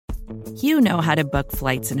You know how to book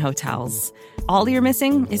flights and hotels. All you're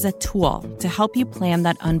missing is a tool to help you plan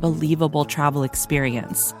that unbelievable travel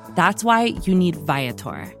experience. That's why you need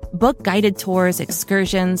Viator. Book guided tours,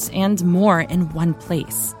 excursions, and more in one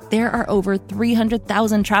place. There are over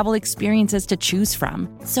 300,000 travel experiences to choose from,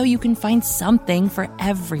 so you can find something for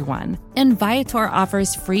everyone. And Viator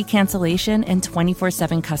offers free cancellation and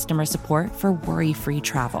 24/7 customer support for worry-free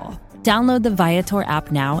travel. Download the Viator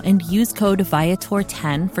app now and use code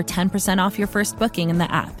Viator10 for 10% off your first booking in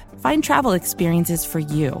the app. Find travel experiences for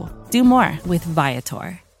you. Do more with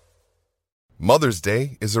Viator. Mother's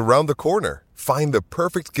Day is around the corner. Find the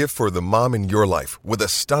perfect gift for the mom in your life with a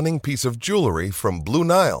stunning piece of jewelry from Blue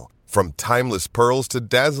Nile. From timeless pearls to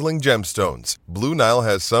dazzling gemstones, Blue Nile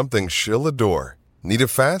has something she'll adore. Need it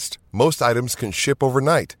fast? Most items can ship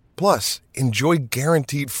overnight. Plus, enjoy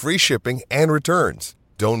guaranteed free shipping and returns.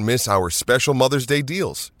 Don't miss our special Mother's Day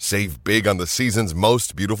deals. Save big on the season's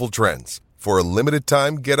most beautiful trends. For a limited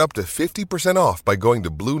time, get up to 50% off by going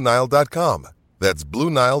to BlueNile.com. That's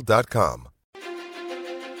BlueNile.com.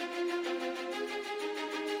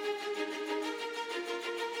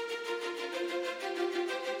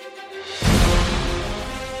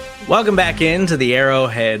 Welcome back into the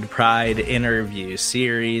Arrowhead Pride interview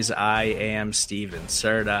series. I am Steven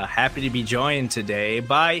Serta. Happy to be joined today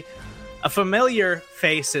by a familiar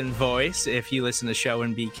face and voice. If you listen to Show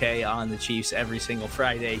and BK on the Chiefs every single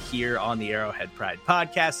Friday here on the Arrowhead Pride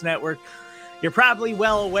Podcast Network, you're probably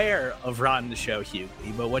well aware of Ron the Show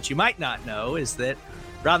Hughley. But what you might not know is that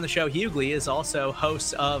Ron the Show Hughley is also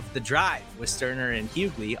host of The Drive with Sterner and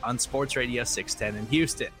Hughley on Sports Radio 610 in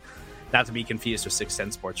Houston. Not to be confused with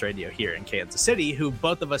 610 Sports Radio here in Kansas City, who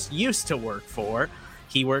both of us used to work for.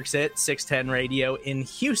 He works at 610 Radio in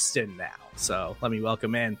Houston now. So let me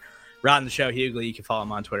welcome in Ron the Show Hughley. You can follow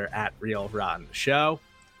him on Twitter at RealRonTheShow.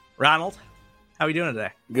 Ronald, how are we doing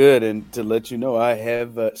today? Good, and to let you know, I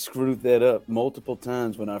have screwed that up multiple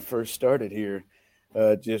times when I first started here.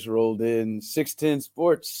 Just rolled in 610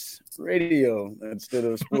 Sports Radio instead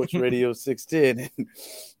of Sports Radio 610.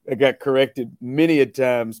 I got corrected many a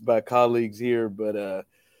times by colleagues here, but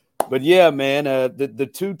yeah, man, the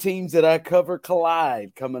two teams that I cover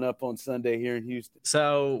collide coming up on Sunday here in Houston.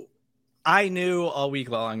 So I knew all week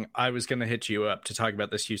long I was going to hit you up to talk about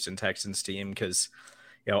this Houston Texans team because,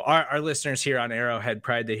 you know, our listeners here on Arrowhead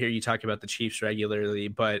Pride, they hear you talk about the Chiefs regularly,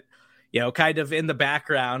 but you know, kind of in the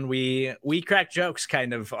background, we crack jokes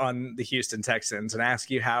kind of on the Houston Texans and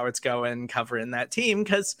ask you how it's going covering that team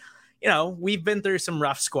because, you know, we've been through some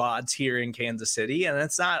rough squads here in Kansas City, and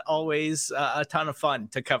it's not always a ton of fun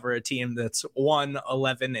to cover a team that's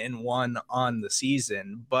 1-11-1 on the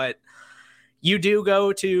season. But you do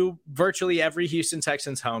go to virtually every Houston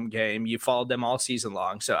Texans home game. You followed them all season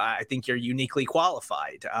long. So I think you're uniquely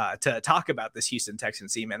qualified to talk about this Houston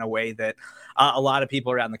Texans team in a way that a lot of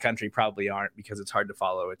people around the country probably aren't, because it's hard to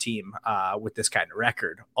follow a team with this kind of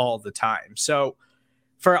record all the time. So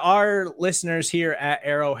for our listeners here at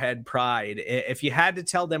Arrowhead Pride, if you had to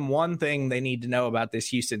tell them one thing they need to know about this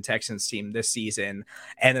Houston Texans team this season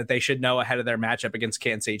and that they should know ahead of their matchup against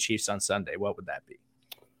Kansas City Chiefs on Sunday, what would that be?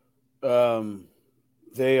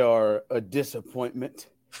 They are a disappointment.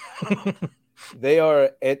 They are,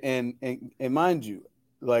 and mind you,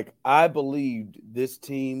 like, I believed this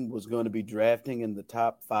team was going to be drafting in the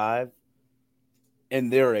top 5,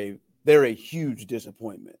 and they're a huge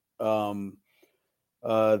disappointment. They're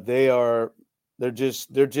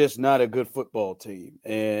just not a good football team,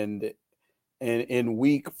 and in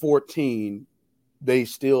week 14, they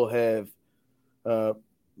still have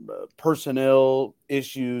personnel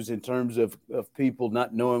issues in terms of people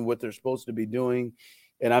not knowing what they're supposed to be doing.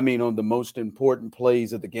 And I mean, on the most important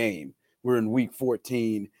plays of the game, we're in week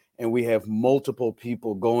 14 and we have multiple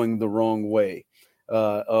people going the wrong way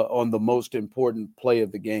on the most important play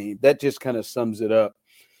of the game. That just kind of sums it up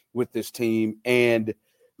with this team. And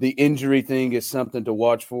the injury thing is something to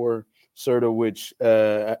watch for, Serta, which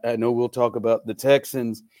I know we'll talk about. The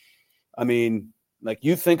Texans, I mean, like,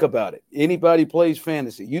 you think about it. Anybody plays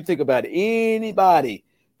fantasy. You think about anybody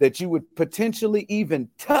that you would potentially even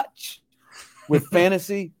touch with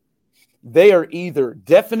fantasy, they are either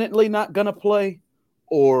definitely not going to play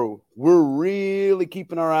or we're really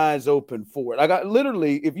keeping our eyes open for it. I got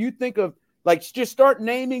literally, if you think of, like, just start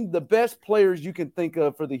naming the best players you can think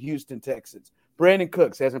of for the Houston Texans. Brandon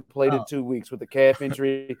Cooks hasn't played in 2 weeks with a calf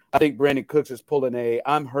injury. I think Brandon Cooks is pulling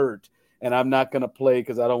I'm hurt. And I'm not going to play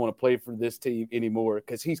because I don't want to play for this team anymore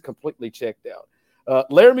because he's completely checked out.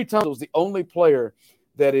 Laramie Tunsil's the only player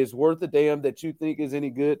that is worth a damn that you think is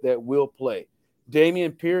any good that will play.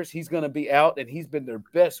 Dameon Pierce, he's going to be out, and he's been their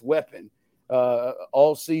best weapon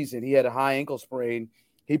all season. He had a high ankle sprain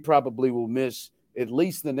He probably will miss at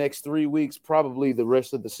least the next 3 weeks, probably the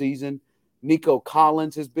rest of the season. Nico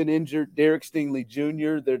Collins has been injured. Derek Stingley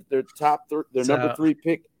Jr., their number 3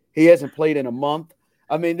 pick, he hasn't played in a month.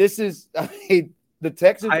 I mean, the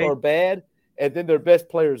Texans are bad, and then their best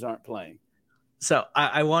players aren't playing. So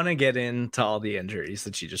I want to get into all the injuries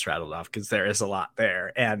that you just rattled off because there is a lot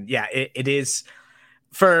there. And yeah, it is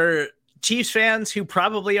for Chiefs fans who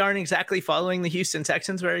probably aren't exactly following the Houston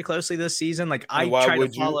Texans very closely this season. Like I try to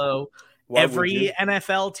follow every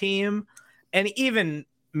NFL team, and even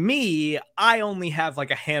me, I only have like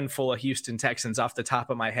a handful of Houston Texans off the top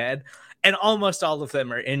of my head, and almost all of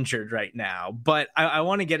them are injured right now. But I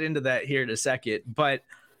want to get into that here in a second. But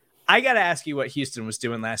I got to ask you what Houston was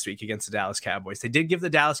doing last week against the Dallas Cowboys. They did give the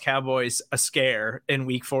Dallas Cowboys a scare in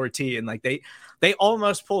week 14. Like they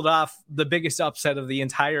almost pulled off the biggest upset of the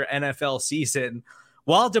entire NFL season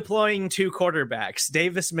while deploying 2 quarterbacks.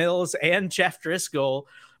 Davis Mills and Jeff Driscoll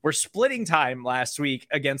were splitting time last week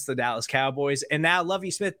against the Dallas Cowboys. And now Lovie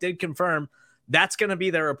Smith did confirm that's going to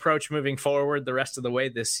be their approach moving forward the rest of the way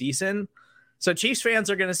this season. So Chiefs fans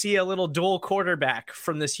are going to see a little dual quarterback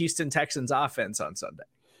from this Houston Texans offense on Sunday.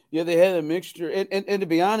 Yeah, they had a mixture. And to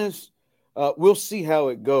be honest, we'll see how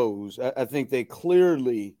it goes. I think they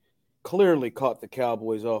clearly caught the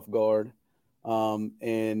Cowboys off guard.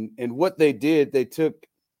 And what they did, they took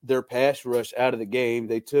their pass rush out of the game.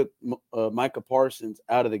 They took Micah Parsons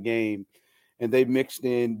out of the game, and they mixed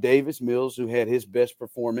in Davis Mills, who had his best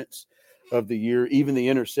performance of the year. Even the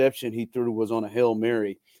interception he threw was on a Hail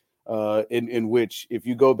Mary, in which, if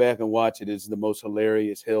you go back and watch it, is the most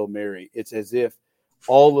hilarious Hail Mary. It's as if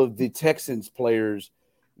all of the Texans players,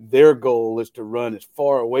 their goal is to run as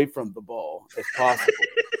far away from the ball as possible.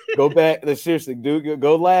 Go back. Seriously,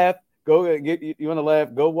 go laugh. You want to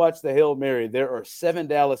laugh? Go watch the Hail Mary. There are 7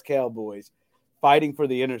 Dallas Cowboys fighting for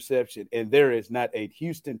the interception, and there is not a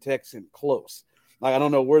Houston Texan close. Like, I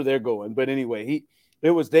don't know where they're going, but anyway, it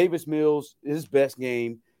was Davis Mills, his best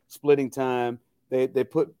game, splitting time. They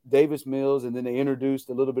put Davis Mills, and then they introduced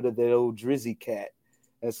a little bit of the old Drizzy cat.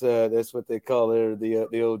 That's what they call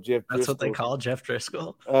the old Jeff Driscoll. That's what they call Jeff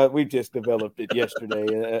Driscoll? We just developed it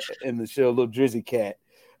yesterday in the show, little Drizzy cat.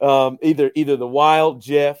 Either the wild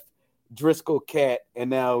Jeff Driscoll cat, and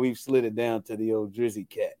now we've slid it down to the old Drizzy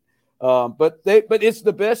cat. But it's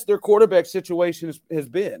the best their quarterback situation has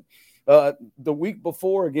been. The week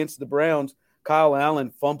before against the Browns, Kyle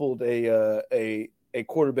Allen fumbled a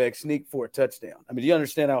quarterback sneak for a touchdown. I mean, do you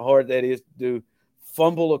understand how hard that is to do?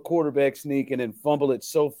 Fumble a quarterback sneak and then fumble it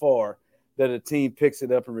so far that a team picks it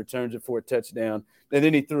up and returns it for a touchdown. And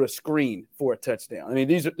then he threw a screen for a touchdown. I mean,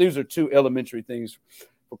 these are 2 elementary things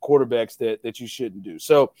for quarterbacks that you shouldn't do.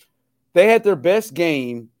 So they had their best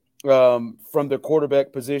game from their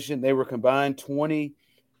quarterback position. They were combined 21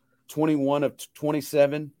 of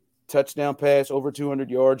 27 touchdown pass, over 200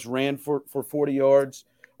 yards, ran for 40 yards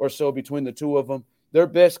or so between the 2 of them. Their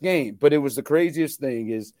best game. But it was the craziest thing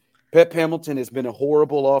is Pep Hamilton has been a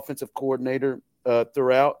horrible offensive coordinator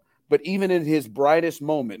throughout, but even in his brightest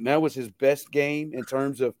moment, and that was his best game in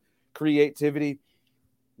terms of creativity,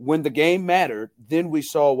 when the game mattered, then we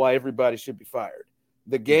saw why everybody should be fired.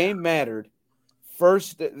 The game mattered.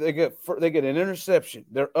 First, they get an interception.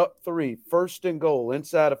 They're up 3, 1st and goal,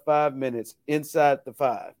 inside of 5 minutes, inside the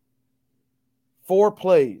 5. 4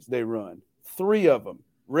 plays they run, 3 of them.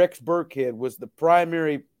 Rex Burkhead was the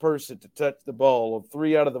primary person to touch the ball of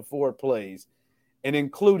 3 out of the 4 plays, and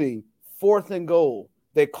including 4th and goal.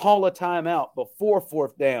 They call a timeout before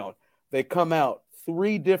 4th down. They come out,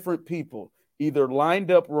 3 different people either lined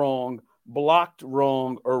up wrong, blocked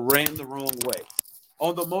wrong, or ran the wrong way.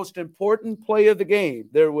 On the most important play of the game,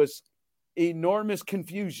 there was enormous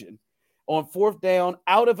confusion on 4th down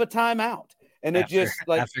out of a timeout. And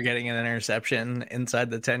after getting an interception inside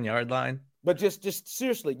the 10-yard line. But just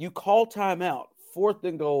seriously, you call timeout, 4th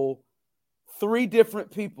and goal, 3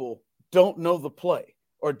 different people don't know the play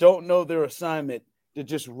or don't know their assignment to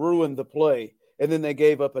just ruin the play. And then they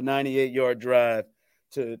gave up a 98-yard drive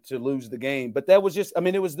to lose the game. But that was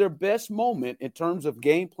it was their best moment in terms of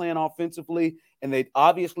game plan offensively, and they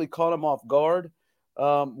obviously caught them off guard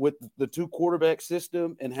with the 2 quarterback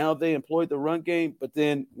system and how they employed the run game. But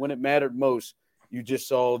then when it mattered most, you just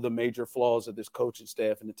saw the major flaws of this coaching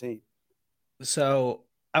staff and the team. So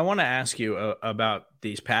I want to ask you about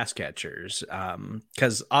these pass catchers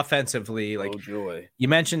because offensively, like you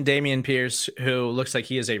mentioned Dameon Pierce, who looks like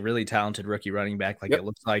he is a really talented rookie running back. Like It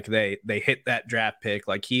looks like they hit that draft pick.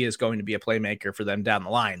 Like he is going to be a playmaker for them down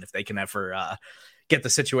the line if they can ever get the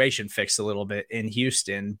situation fixed a little bit in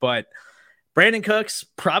Houston. But Brandon Cooks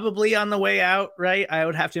probably on the way out, right? I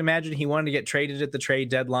would have to imagine he wanted to get traded at the trade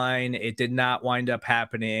deadline. It did not wind up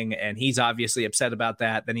happening, and he's obviously upset about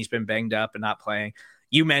that. Then he's been banged up and not playing.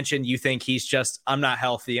 You mentioned you think he's just, I'm not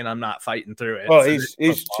healthy and I'm not fighting through it. Oh, he's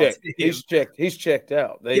checked. He's checked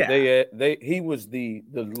out. He was the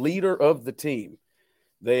leader of the team.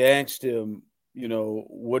 They asked him,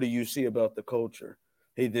 what do you see about the culture?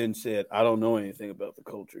 He then said, I don't know anything about the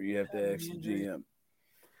culture. You have to ask the GM.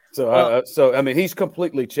 So, he's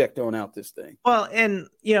completely checked on out this thing. Well, and,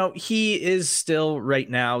 he is still right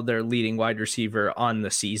now their leading wide receiver on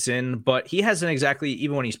the season, but he hasn't exactly,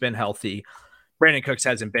 even when he's been healthy, Brandon Cooks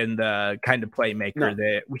hasn't been the kind of playmaker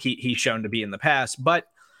that he's shown to be in the past. But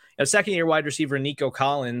a second-year wide receiver, Nico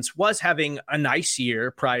Collins, was having a nice year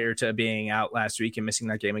prior to being out last week and missing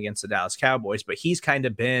that game against the Dallas Cowboys. But he's kind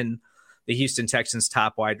of been the Houston Texans'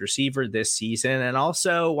 top wide receiver this season. And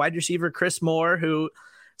also wide receiver Chris Moore, who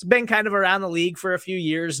has been kind of around the league for a few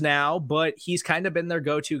years now, but he's kind of been their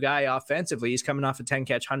go-to guy offensively. He's coming off a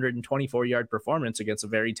 10-catch, 124-yard performance against a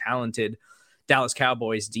very talented Dallas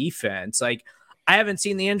Cowboys defense. I haven't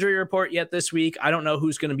seen the injury report yet this week. I don't know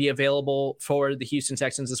who's going to be available for the Houston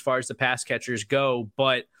Texans as far as the pass catchers go,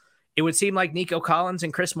 but it would seem like Nico Collins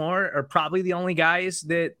and Chris Moore are probably the only guys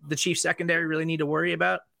that the Chiefs secondary really need to worry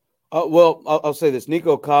about. Well, I'll say this.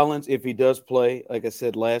 Nico Collins, if he does play, like I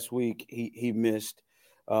said last week, he missed,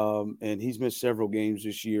 and he's missed several games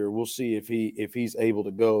this year. We'll see if he's able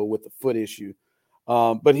to go with the foot issue.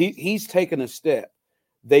 But he's taken a step.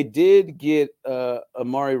 They did get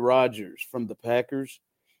Amari Rodgers from the Packers,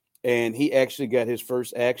 and he actually got his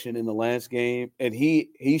first action in the last game, and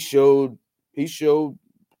he showed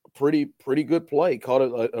pretty good play.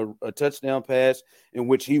 Caught a touchdown pass in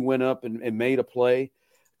which he went up and made a play.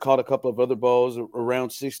 Caught a couple of other balls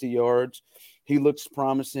around 60 yards. He looks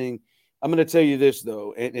promising. I'm going to tell you this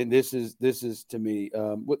though, and this is to me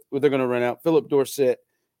what they're going to run out. Philip Dorsett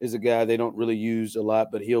is a guy they don't really use a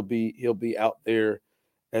lot, but he'll be out there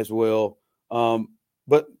as well.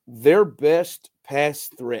 But their best pass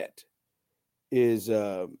threat is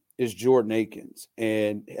Jordan Akins,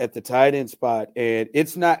 and at the tight end spot. And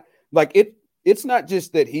it's not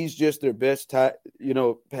just that he's just their best pass Didn't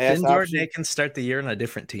Jordan option. Akins start the year on a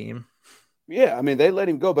different team? Yeah, they let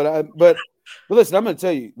him go, but listen, I'm going to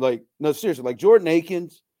tell you, no, seriously, Jordan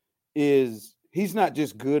Akins he's not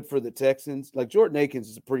just good for the Texans. Jordan Akins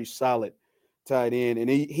is a pretty solid tight end, and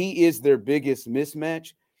he is their biggest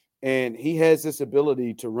mismatch. And he has this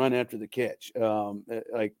ability to run after the catch.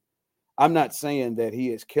 I'm not saying that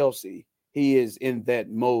he is Kelsey. He is in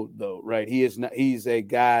that mode, though, right? He is not. He's a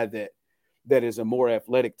guy that is a more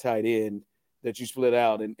athletic tight end that you split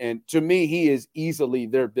out. And to me, he is easily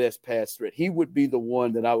their best pass threat. He would be the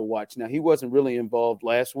one that I would watch. Now, he wasn't really involved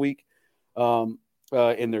last week in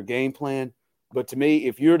their game plan. But to me,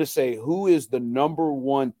 if you're to say who is the number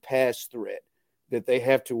one pass threat that they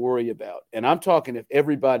have to worry about, and I'm talking if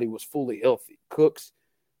everybody was fully healthy, Cooks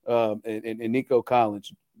and Nico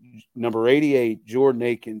Collins, number 88, Jordan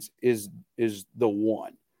Akins is the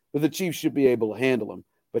one. But the Chiefs should be able to handle him,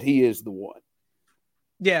 but he is the one.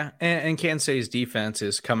 Yeah, and Kansas City's defense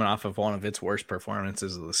is coming off of one of its worst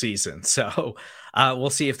performances of the season. So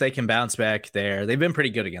we'll see if they can bounce back there. They've been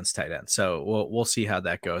pretty good against tight ends, so we'll see how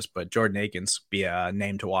that goes. But Jordan Akins be a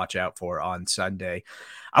name to watch out for on Sunday.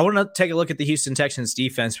 I want to take a look at the Houston Texans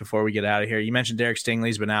defense before we get out of here. You mentioned Derek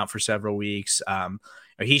Stingley's been out for several weeks.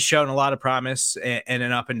 He's shown a lot of promise in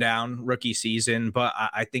an up and down rookie season, but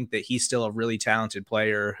I think that he's still a really talented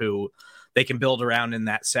player who they can build around in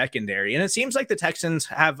that secondary. And it seems like the Texans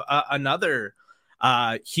have another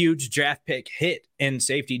huge draft pick hit in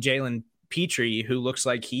safety, Jalen Petrie, who looks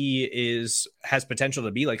like he has potential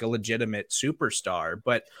to be like a legitimate superstar.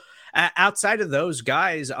 But outside of those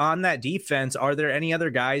guys on that defense, are there any other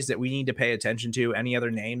guys that we need to pay attention to? Any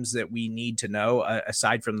other names that we need to know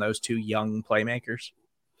aside from those two young playmakers?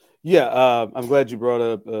 Yeah, I'm glad you brought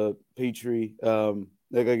up Petrie.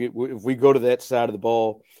 If we go to that side of the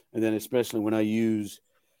ball, and then especially when I use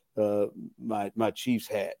my Chiefs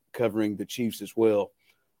hat covering the Chiefs as well,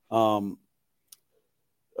 Jalen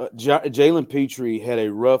Petrie had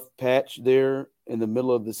a rough patch there in the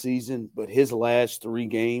middle of the season, but his last 3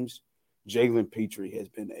 games, Jalen Petrie has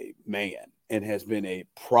been a man and has been a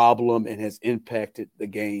problem and has impacted the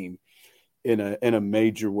game in a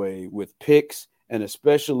major way with picks and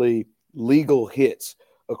especially legal hits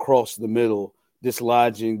across the middle,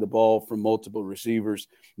 dislodging the ball from multiple receivers.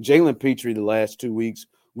 Jalen Petrie, the last 2 weeks,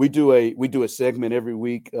 we do a segment every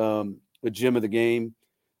week, a gem of the game.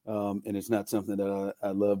 And it's not something that I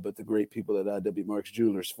love, but the great people at IW Marks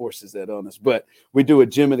Jewelers forces that on us. But we do a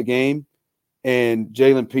gem of the game, And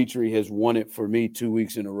Jalen Petrie has won it for me 2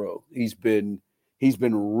 weeks in a row. He's been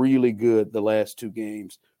really good the last 2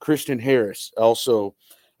 games. Christian Harris, also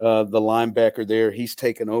the linebacker there, he's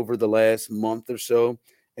taken over the last month or so,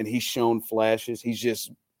 and he's shown flashes. He's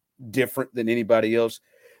just different than anybody else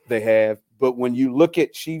they have. But when you look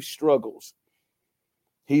at Chiefs' struggles,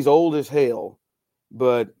 he's old as hell,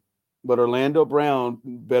 but Orlando Brown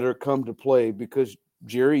better come to play, because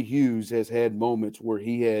Jerry Hughes has had moments where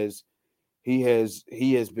he has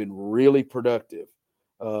been really productive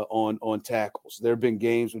on tackles. There have been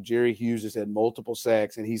games where Jerry Hughes has had multiple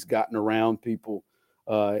sacks and he's gotten around people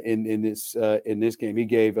in this game. He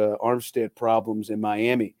gave Armstead problems in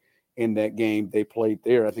Miami in that game they played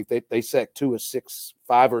there. I think they sacked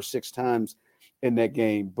 5 or 6 times in that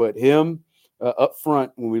game. But him up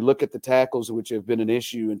front, when we look at the tackles, which have been an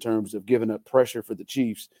issue in terms of giving up pressure for the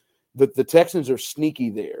Chiefs, the Texans are sneaky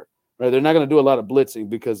there. Right? They're not going to do a lot of blitzing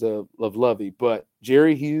because of Lovey, but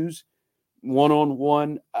Jerry Hughes,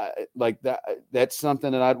 one-on-one, like that's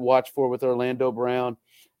something that I'd watch for with Orlando Brown.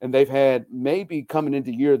 And they've had, maybe coming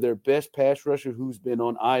into year, their best pass rusher who's been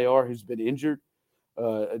on IR, who's been injured,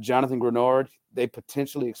 Jonathan Grenard. They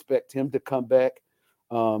potentially expect him to come back.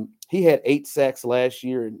 He had 8 sacks last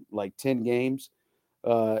year in like 10 games.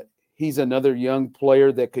 He's another young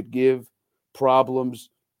player that could give problems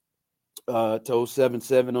to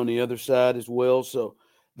 077 on the other side as well. So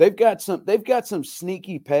they've got some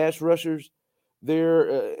sneaky pass rushers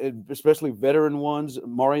there, especially veteran ones.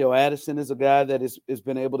 Mario Addison is a guy that has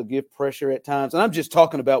been able to give pressure at times. And I'm just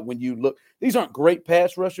talking about when you look, these aren't great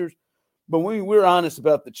pass rushers, but when we're honest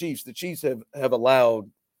about the Chiefs have allowed,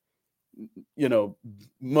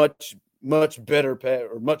 much better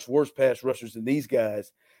or much worse pass rushers than these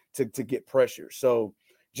guys to get pressure. So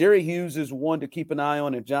Jerry Hughes is one to keep an eye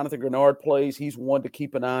on. If Jonathan Grenard plays, he's one to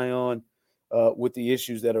keep an eye on with the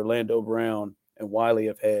issues that Orlando Brown and Wiley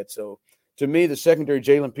have had. So to me, the secondary,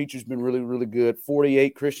 Jalen Petrie's been really, really good.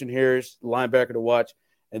 48, Christian Harris, linebacker to watch.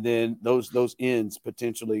 And then those ends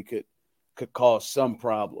potentially could cause some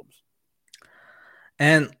problems.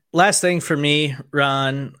 And last thing for me,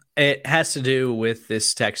 Ron, it has to do with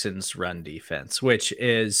this Texans run defense, which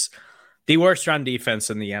is the worst run defense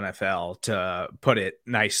in the NFL, to put it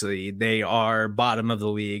nicely. They are bottom of the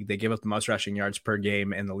league. They give up the most rushing yards per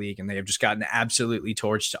game in the league, and they have just gotten absolutely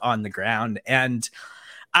torched on the ground. And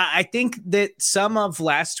I think that some of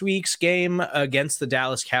last week's game against the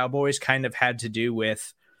Dallas Cowboys kind of had to do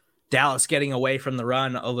with Dallas getting away from the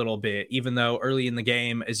run a little bit, even though early in the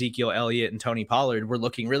game, Ezekiel Elliott and Tony Pollard were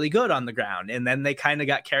looking really good on the ground. And then they kind of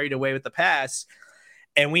got carried away with the pass.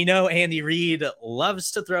 And we know Andy Reid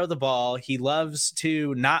loves to throw the ball. He loves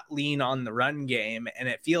to not lean on the run game. And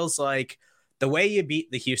it feels like the way you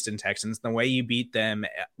beat the Houston Texans, the way you beat them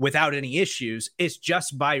without any issues, is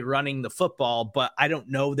just by running the football. But I don't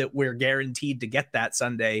know that we're guaranteed to get that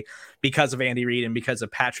Sunday because of Andy Reid and because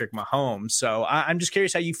of Patrick Mahomes. So I'm just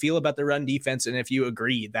curious how you feel about the run defense, and if you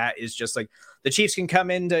agree that is just like the Chiefs can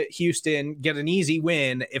come into Houston, get an easy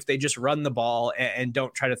win if they just run the ball and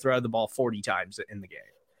don't try to throw the ball 40 times in the game.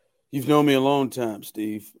 You've known me a long time,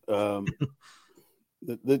 Steve.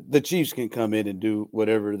 The Chiefs can come in and do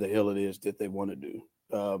whatever the hell it is that they want to do.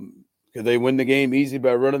 Could they win the game easy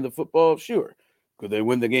by running the football? Sure. Could they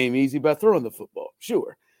win the game easy by throwing the football?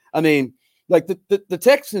 Sure. I mean, like the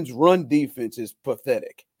Texans' run defense is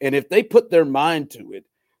pathetic. And if they put their mind to it,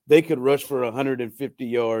 they could rush for 150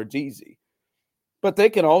 yards easy. But they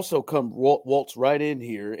can also come waltz right in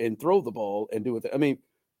here and throw the ball and do it. I mean,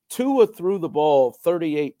 Tua threw the ball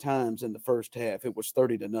 38 times in the first half. It was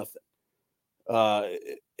 30-0.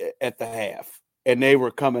 At the half, and they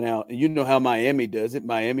were coming out, and you know how Miami does it.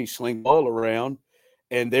 Miami sling ball around,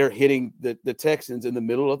 and they're hitting the Texans in the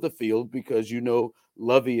middle of the field because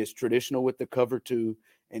Lovey is traditional with the cover 2,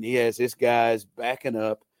 and he has his guys backing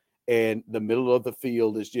up, and the middle of the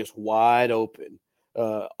field is just wide open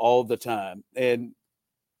all the time. And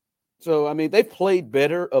so, I mean, they've played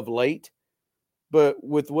better of late, but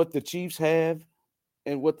with what the Chiefs have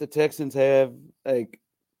and what the Texans have, like,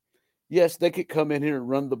 yes, they could come in here and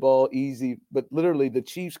run the ball easy, but literally the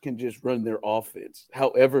Chiefs can just run their offense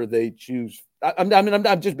however they choose. I'm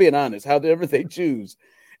just being honest, however they choose,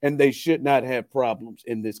 and they should not have problems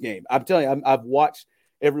in this game. I'm telling you, I've watched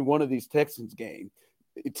every one of these Texans games.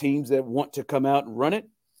 Teams that want to come out and run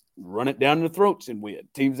it down their throats and win.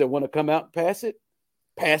 Teams that want to come out and pass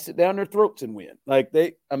it down their throats and win. Like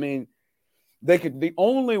they could. The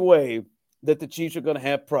only way that the Chiefs are going to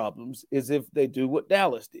have problems is if they do what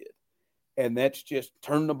Dallas did. And that's just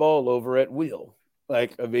turn the ball over at will.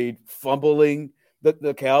 Fumbling.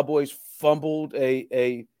 The Cowboys fumbled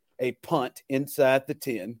a punt inside the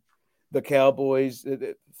 10 the Cowboys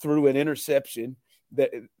threw an interception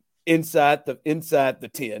that inside the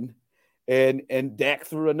 10, and Dak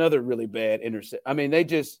threw another really bad interception. I mean, they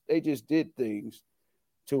just did things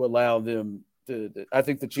to allow them to. I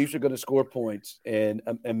think the Chiefs are going to score points and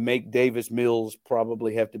make Davis Mills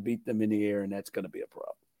probably have to beat them in the air, and that's going to be a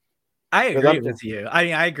problem. I agree with you. I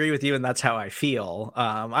mean, I agree with you, and that's how I feel.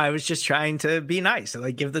 I was just trying to be nice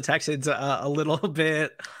and give the Texans a little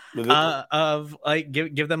bit of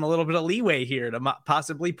give them a little bit of leeway here to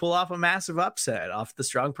possibly pull off a massive upset off the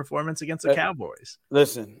strong performance against the Cowboys.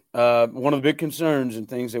 Listen, one of the big concerns and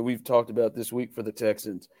things that we've talked about this week for the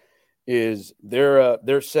Texans is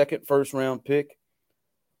their second first-round pick,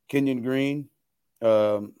 Kenyon Green.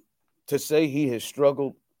 To say he has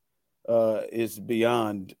struggled is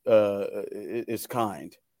beyond is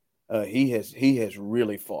kind. He has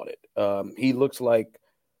really fought it. He looks like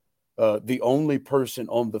the only person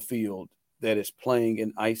on the field that is playing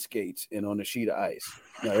in ice skates and on a sheet of ice.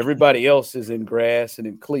 Now everybody else is in grass and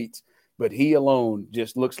in cleats, but he alone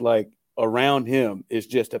just looks like around him is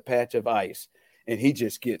just a patch of ice, and he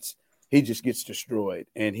just gets destroyed.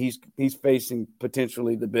 And he's facing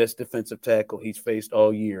potentially the best defensive tackle he's faced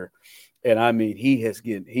all year. And I mean, he has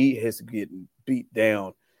getting beat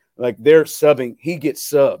down. Like they're subbing, he gets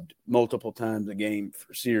subbed multiple times a game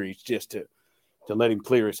for series just to let him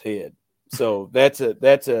clear his head. So that's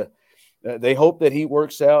they hope that he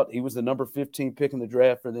works out. He was the number 15 pick in the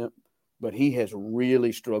draft for them, but he has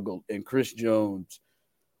really struggled. And Chris Jones,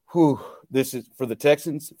 this is for the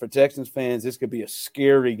Texans. For Texans fans, this could be a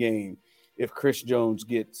scary game if Chris Jones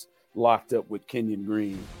gets locked up with Kenyon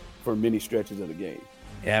Green for many stretches of the game.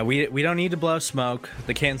 Yeah, we don't need to blow smoke.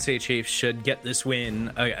 The Kansas City Chiefs should get this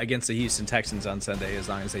win against the Houston Texans on Sunday as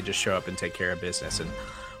long as they just show up and take care of business. And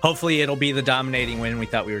hopefully it'll be the dominating win we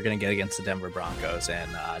thought we were going to get against the Denver Broncos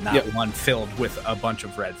and not one filled with a bunch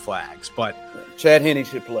of red flags. But Chad Henne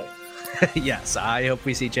should play. Yes, I hope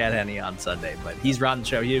we see Chad Henne on Sunday. But he's Ron the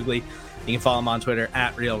Show Hughley. You can follow him on Twitter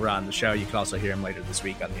at RealRonTheShow. You can also hear him later this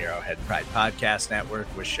week on the Arrowhead Pride Podcast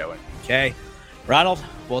Network with Show and PK. Ronald,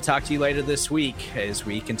 we'll talk to you later this week as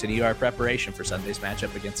we continue our preparation for Sunday's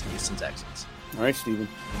matchup against the Houston Texans. All right, Steven.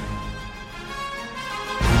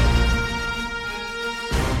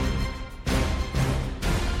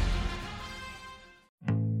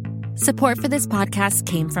 Support for this podcast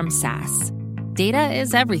came from SAS. Data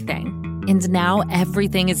is everything, and now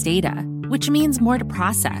everything is data, which means more to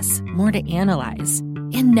process, more to analyze.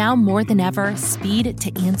 And now more than ever, speed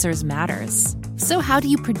to answers matters. So how do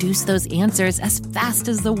you produce those answers as fast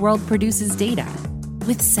as the world produces data?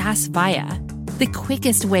 With SAS Viya, the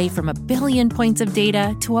quickest way from a billion points of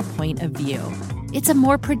data to a point of view. It's a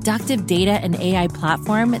more productive data and AI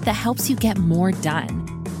platform that helps you get more done.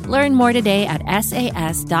 Learn more today at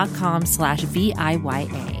sas.com/VIYA.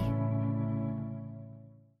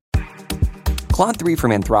 Claude 3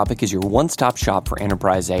 from Anthropic is your one-stop shop for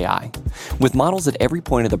enterprise AI. With models at every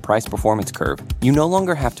point of the price-performance curve, you no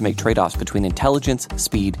longer have to make trade-offs between intelligence,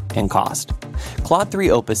 speed, and cost. Claude 3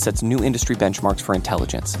 Opus sets new industry benchmarks for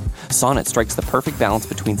intelligence. Sonnet strikes the perfect balance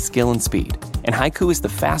between skill and speed. And Haiku is the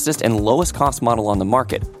fastest and lowest-cost model on the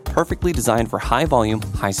market, perfectly designed for high-volume,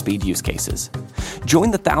 high-speed use cases. Join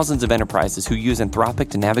the thousands of enterprises who use Anthropic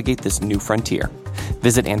to navigate this new frontier.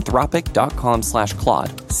 Visit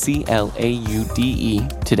anthropic.com/Claude,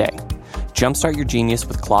 CLAUDE, today. Jumpstart your genius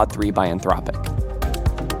with Claude 3 by Anthropic.